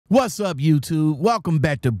What's up, YouTube? Welcome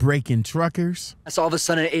back to Breaking Truckers. That's all of a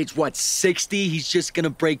sudden at age, what, 60? He's just gonna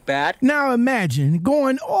break bad? Now imagine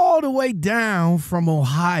going all the way down from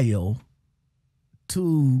Ohio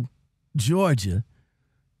to Georgia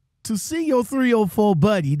to see your 304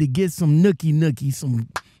 buddy to get some nookie,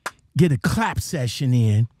 get a clap session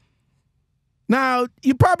in. Now,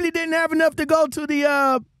 you probably didn't have enough to go to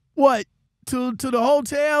the, to the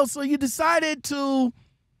hotel, so you decided to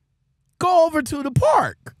go over to the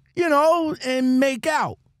park, you know, and make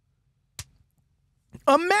out.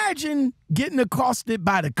 Imagine getting accosted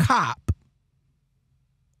by the cop.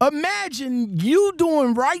 Imagine you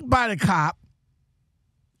doing right by the cop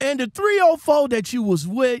and the 304 that you was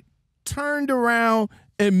with turned around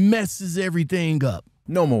and messes everything up.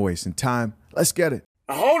 No more wasting time. Let's get it.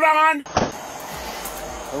 Hold on.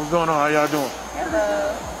 What's going on? How y'all doing?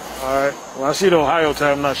 Hello. All right. Well, I see the Ohio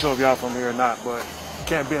tag. I'm not sure if y'all from here or not, but you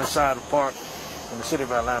can't be inside the park in the city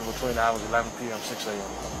of Atlanta between the hours 11 p.m. and 6 a.m.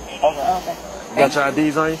 Okay. You got your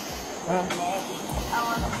IDs on you? All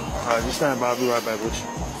right, just stand by. I'll be right back with you.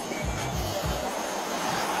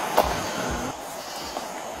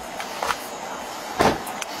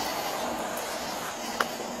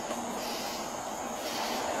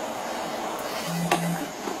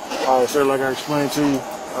 All right, sir, like I explained to you,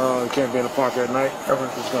 you can't be in the park at night. You're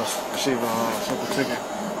just going to receive a simple ticket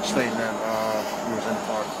stating that you was in the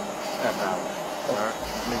park at the hour. All right,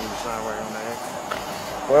 leave you sign right on that.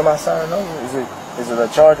 What am I signing over? Is it a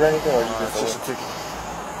charge or anything, or is it Just a ticket.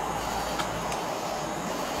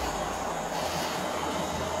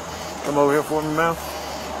 Come over here for me, ma'am.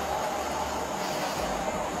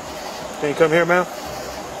 Can you come here, ma'am?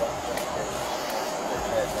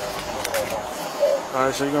 All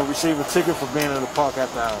right, so you're going to receive a ticket for being in the park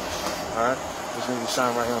after hours. All right? Just need to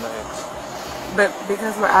sign right here on the X. But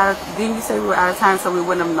because we're out of, didn't you say we were out of time so we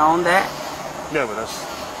wouldn't have known that? Yeah, but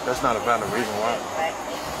that's not a valid reason why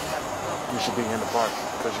you should be in the park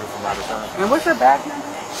because you're from out of town. And what's your badge number?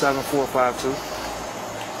 7452.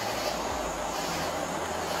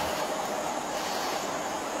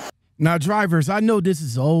 Now, drivers, I know this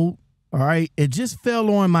is old, all right? It just fell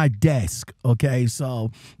on my desk, okay?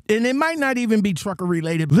 So, and it might not even be trucker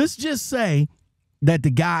related. Let's just say that the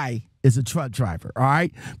guy is a truck driver, all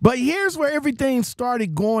right? But here's where everything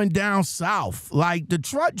started going down south. Like, the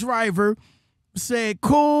truck driver said,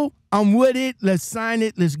 cool, I'm with it, let's sign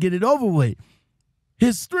it, let's get it over with.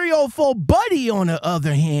 His 304 buddy, on the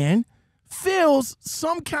other hand, feels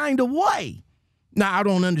some kind of way. Now, I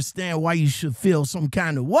don't understand why you should feel some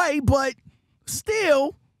kind of way, but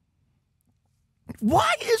still,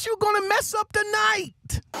 why is you gonna mess up the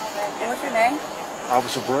night? And what's your name?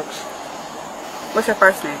 Officer Brooks. What's your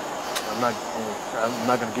first name? I'm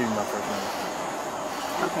not going to give you my first name.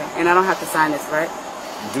 Okay, and I don't have to sign this, right?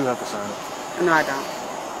 You do have to sign it. No, I don't.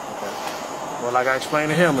 Okay. Well, like I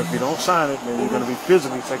explained to him, if you don't sign it, then you're going to be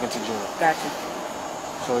physically taken to jail. Gotcha.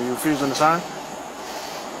 So you refusing to sign?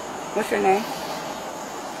 What's your name?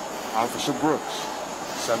 Officer Brooks,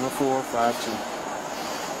 7452.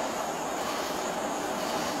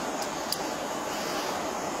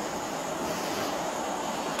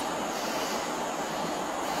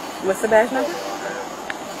 What's the badge number?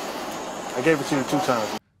 I gave it to you 2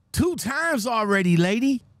 times. 2 times already,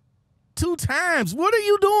 lady. 2 times. What are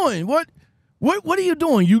you doing? What are you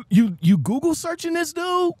doing? You Google searching this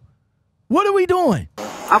dude? What are we doing?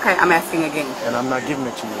 Okay, I'm asking again. And I'm not giving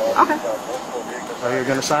it to you. Okay. Are you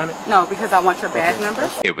going to sign it? No, because I want your badge number.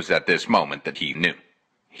 It was at this moment that he knew.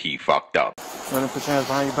 He fucked up. Want to put your hands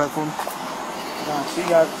behind your back for me?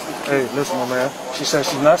 Hey, listen, my man. She said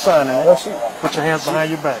she's not signing it. Put your hands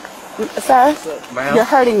behind your back. Sir, ma'am. You're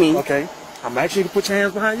hurting me. Okay. I'm asking you to put your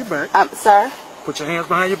hands behind your back. Sir? Put your hands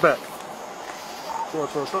behind your back.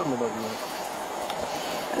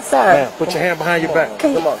 Sir. Man, put your hand behind your back.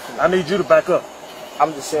 Come on. I need you to back up.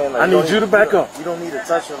 I'm just saying, like, I need you to back up. You don't need to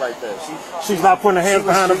touch her like that. She's not putting her hands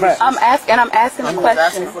behind her back. I'm asking a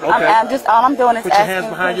question. All I'm doing is put your asking. hands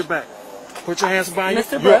behind your back. Put your hands behind your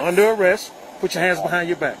Mr. back. Brooks. You're under arrest. Put your hands behind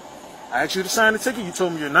your back. I asked you to sign the ticket. You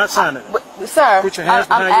told me you're not signing it. Sir, Put your hands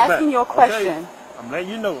behind your back. I'm asking you a question. Okay? I'm letting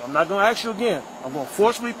you know. I'm not going to ask you again. I'm going to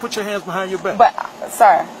forcibly put your hands behind your back. But,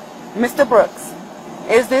 sir, Mr. Brooks,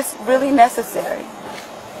 is this really necessary?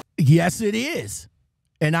 Yes, it is.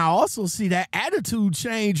 And I also see that attitude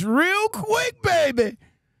change real quick, baby.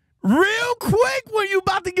 Real quick when you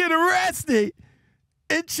about to get arrested.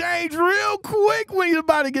 It changed real quick when you're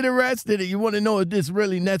about to get arrested and you want to know if this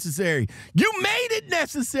really necessary. You made it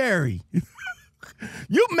necessary.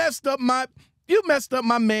 You messed up my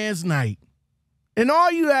man's night. And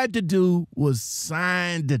all you had to do was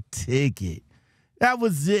sign the ticket. That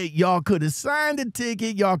was it. Y'all could have signed a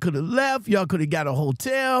ticket. Y'all could have left. Y'all could have got a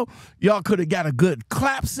hotel. Y'all could have got a good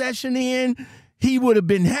clap session in. He would have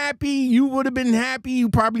been happy. You would have been happy. You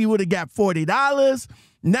probably would have got $40.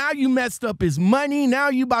 Now you messed up his money. Now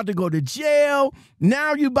you about to go to jail.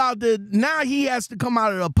 Now he has to come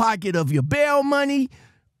out of the pocket of your bail money.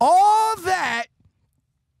 All that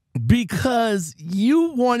because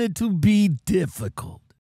you wanted to be difficult.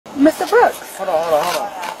 Mr. Brooks. Hold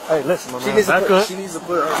on. Hey, listen, my man. She needs to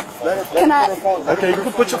put her. Can I? Okay, you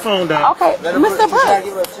can put your phone down. Okay, Mr.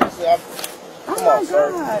 Brooks. Come on,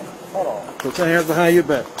 sir. Hold on. Put your hands behind your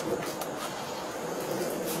back.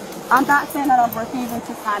 I'm not saying that I'm refusing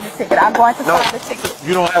to sign the ticket. I'm going to sign the ticket.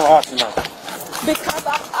 You don't have an option now. Because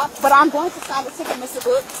but I'm going to sign the ticket, Mr.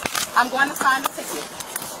 Brooks. I'm going to sign the ticket.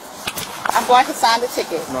 I'm going to sign the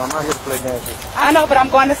ticket. No, I'm not here to play games with you. I know, but I'm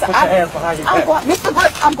going to sign. Put your hands behind your back. Mr.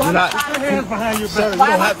 Brooks, I'm going to sign the Put your hands behind your back. Sir, you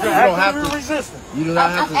don't have to. You don't have to. Resisting. You do not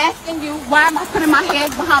have I'm to. asking you, why am I putting my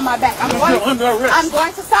hands behind my back? I'm under arrest. I'm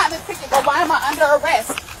going to sign the ticket, but why am I under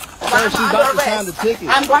arrest? Sir, she's about to sign the ticket.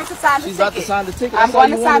 I'm going to sign the ticket. She's about to sign the ticket. I'm That's all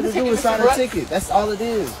going you to sign wanted the to do ticket, is sign Mr. the Brooks. ticket. That's all it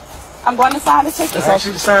is. I'm going to sign the ticket. I asked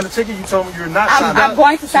you to sign the ticket. You told me you're not signing. I'm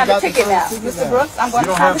going to sign the about to ticket sign now. the ticket Mr. now. Brooks, I'm going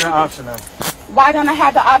You to don't sign the have that ticket. option now. Why don't I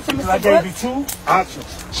have the option, Mr. I Brooks? gave you two options.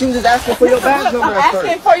 She was just asking for your badge number I'm at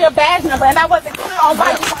asking first. for your badge number, and I wasn't clear on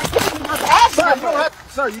why you weren't giving me your badge Sir, you number. don't have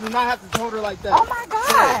to, sir, you do not have to hold her like that. Oh my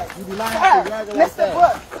God! Sir, you do not have to drag her like Mr. that.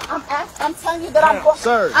 Brooks, I'm telling you that I'm going.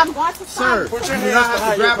 Sir. I'm going to sign Sir, the you ticket. do not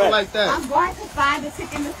have to grab her like that. I'm going to sign the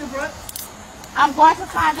ticket, Mr. Brooks. I'm going to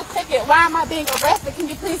sign the ticket. Why am I being arrested? Can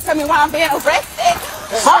you please tell me why I'm being arrested?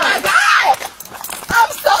 Oh my God! I'm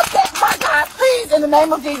so sick, my God. Please, in the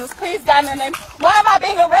name of Jesus. Please, God, in the name. Why am I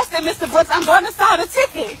being arrested, Mr. Brooks? I'm going to sign the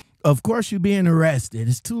ticket. Of course you're being arrested.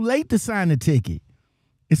 It's too late to sign the ticket.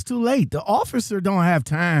 It's too late. The officer don't have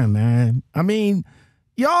time, man. I mean,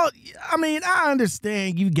 I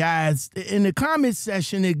understand you guys. In the comment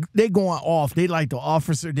section, they going off. They like the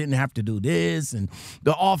officer didn't have to do this, and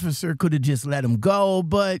the officer could have just let him go.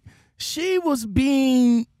 But she was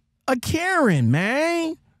being a Karen,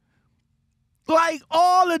 man. Like,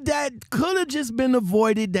 all of that could have just been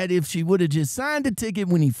avoided that if she would have just signed the ticket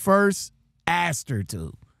when he first asked her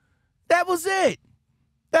to. That was it.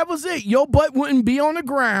 That was it. Your butt wouldn't be on the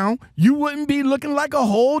ground. You wouldn't be looking like a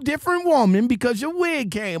whole different woman because your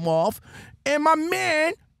wig came off. And my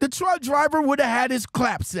man, the truck driver, would have had his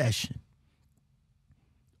clap session.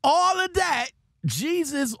 All of that,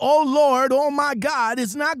 Jesus, oh Lord, oh my God,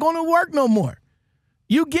 is not going to work no more.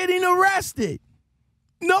 You getting arrested.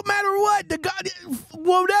 No matter what, the guy,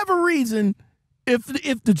 whatever reason, if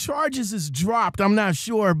the charges is dropped, I'm not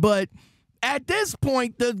sure, but at this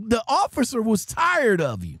point, the officer was tired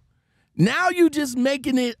of you. Now you just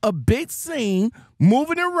making it a big scene,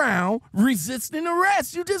 moving around, resisting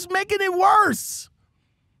arrest. You just making it worse.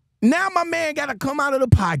 Now my man got to come out of the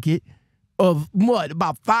pocket of what,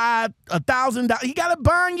 about $1,000. He got to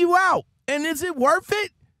burn you out. And is it worth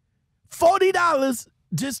it? $40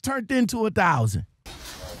 just turned into $1,000.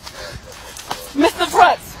 Mr.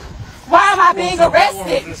 Brooks, why am I being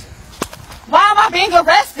arrested? Why am I being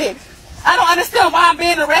arrested? I don't understand why I'm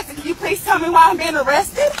being arrested. Can you please tell me why I'm being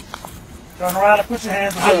arrested? Turn around and put your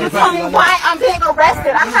hands behind your back. Tell me why I'm being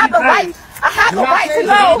arrested. I have the right. I have the right to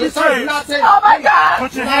know. Oh my God.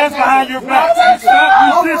 Put your hands behind your back.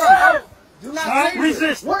 Stop resisting. Do not Stop take it.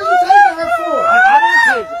 resisting. What are you taking her for? I didn't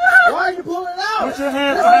take it. Why are you pulling it out? Put your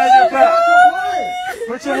hands behind your back.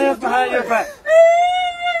 Put your hands behind your back.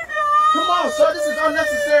 Come on, sir. This is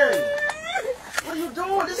unnecessary. What are you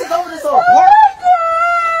doing? This is over this whole park.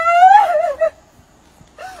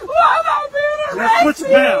 Why am I being arrested? Just put your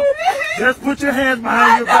down. Just put your hands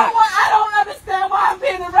behind your back. I don't understand why I'm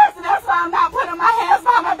being arrested. That's why I'm not putting my hands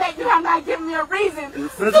behind my back. You have not given me a reason.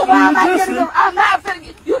 So why am I getting? I'm not.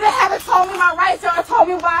 You didn't have told me my rights or told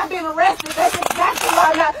me why I'm being arrested. That's exactly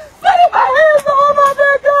why I'm not putting my hands on my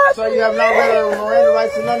back. God. So you have not read her Miranda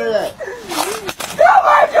rights and none of that. Oh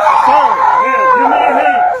my God! Sir, yeah, give me your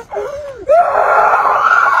hands.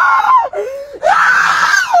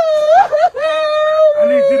 I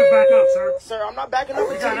need you to back up, sir. Sir, I'm not backing up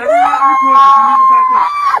with You you. got every right to record.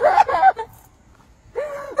 You need to back up.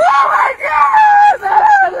 Oh my God! I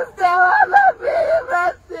don't understand why I'm not being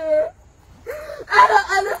arrested. I don't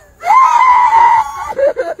understand.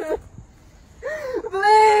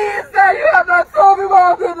 Please, sir, you have not told me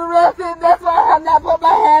why I'm being arrested. That's why I have not put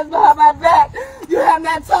my hands behind my back. You have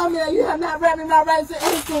not told me that you have not read me my rights or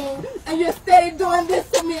anything. And you're steady doing this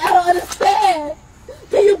to me. I don't understand.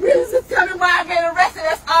 Can you please just tell me why I'm being arrested?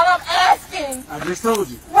 That's all I'm asking. I just told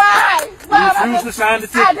you. Why? You refused to sign the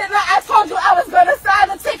ticket. I did not. I told you I was going to sign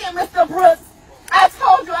the ticket, Mr. Brooks. I I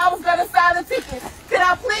told you I was going to sign the ticket. Can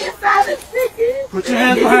I please sign the ticket? Put your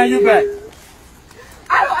hands behind your back.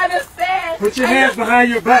 I don't understand. Put your hands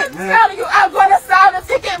behind your back, man. I'm telling you, I'm going to sign the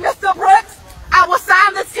ticket, Mr. Brooks. I will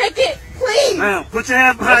sign the ticket, please. Ma'am, put your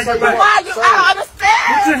hands behind your back. Why you? I don't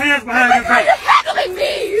understand. Put your hands behind your back. You're handling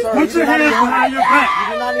me. Put your hands behind your back.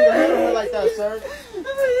 You do not need to handle her like that, sir.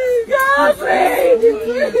 God, please.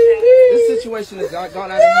 This situation has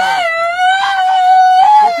gone out of hand.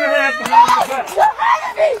 Put your hands behind your back. You're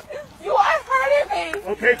hurting me. You are hurting me.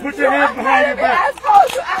 Okay, put your hands behind your back. I told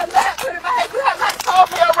you I left with my hands. You have not told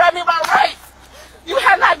me or read me my rights. You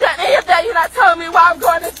have not done any of that. You're not telling me why I'm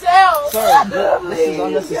going to jail. Sir, this is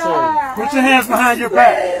unnecessary. Put your hands behind your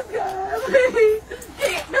back. Please.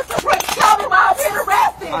 Mr. Brooks, tell me why I'm being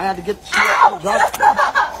arrested. I had to get She's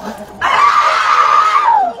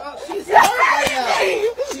hurt right now.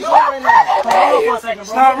 She's hurt right now. Hold on for a second,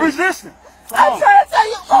 bro. Stop resisting. I'm trying to tell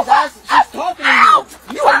you. She's talking to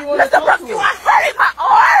you. You are, Mr. Brooks, you are hurting my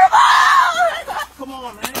arm. Come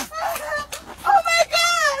on, man. Oh, my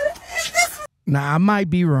God. Now, I might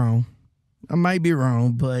be wrong.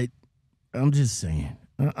 But I'm just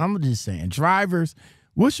saying. Drivers,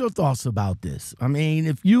 what's your thoughts about this? I mean,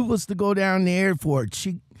 if you was to go down there for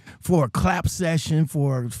a clap session,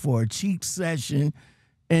 for a cheek session,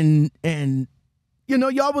 and you know,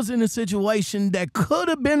 y'all was in a situation that could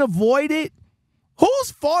have been avoided.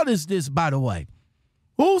 Whose fault is this, by the way?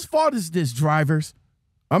 Whose fault is this, drivers?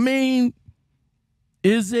 I mean,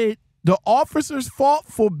 is it the officer's fault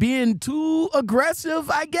for being too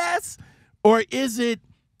aggressive, I guess? Or is it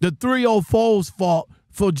the 304's fault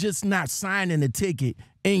for just not signing the ticket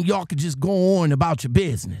and y'all could just go on about your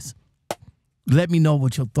business? Let me know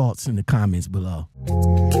what your thoughts in the comments below.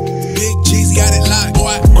 Big G's got it locked,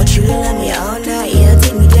 boy. Want you to love me all night, yeah,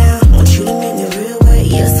 take me down. Want you to make me real wet,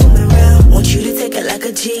 yeah, swim around. Want you to take it like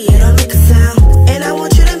a G, yeah, don't make a sound.